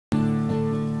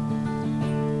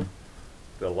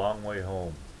The Long Way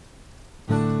Home.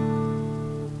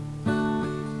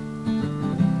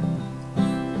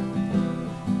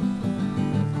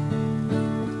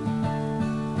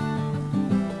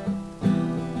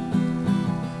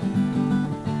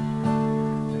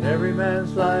 In every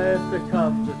man's life there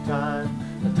comes a time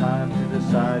to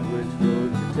decide which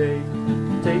road to take.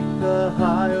 Take the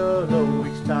high or low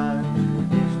each time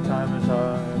is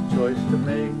our choice to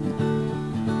make.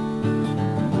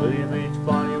 William H.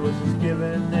 Bonney was his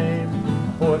given name.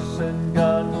 Horse and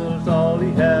gun was all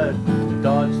he had. To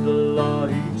dodge the law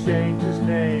he changed his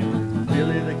name.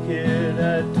 Billy the Kid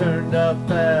had turned out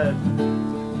bad.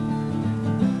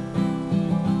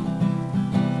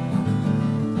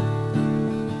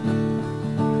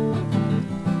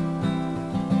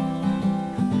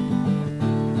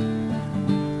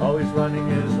 Always running,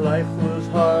 his life was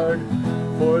hard.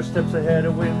 4 steps ahead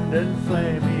of wind and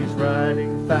flame. He's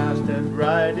riding fast and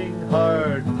riding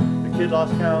hard. The kid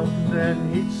lost count and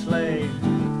then he'd slain.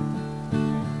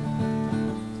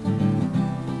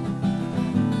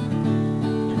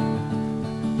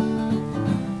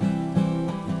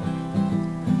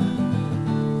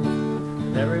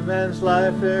 In every man's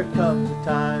life there comes a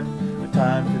time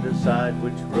to decide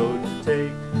which road to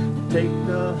take. Take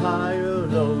the high or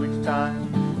low each time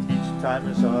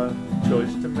is our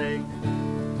choice to make.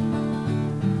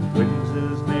 Wins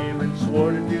his name and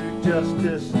swore to do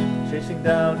justice, chasing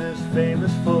down his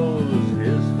famous foes.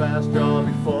 His fast draw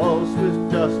he falls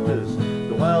with justice.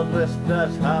 The Wild West,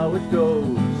 that's how it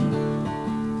goes.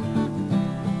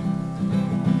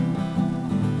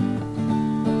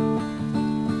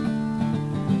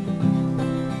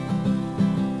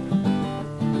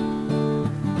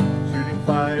 Shooting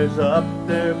fires up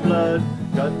their blood.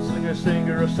 Gunslinger,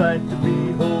 singer, a sight to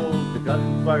behold. The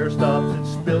gunfire stops and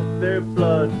spilt their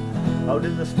blood. Out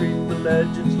in the street the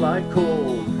legends lie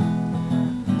cold.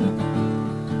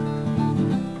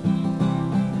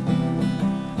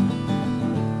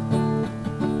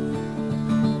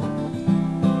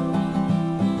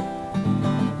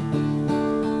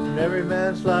 In every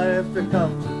man's life there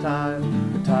comes a time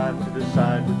to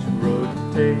decide which road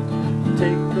to take.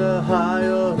 Take the high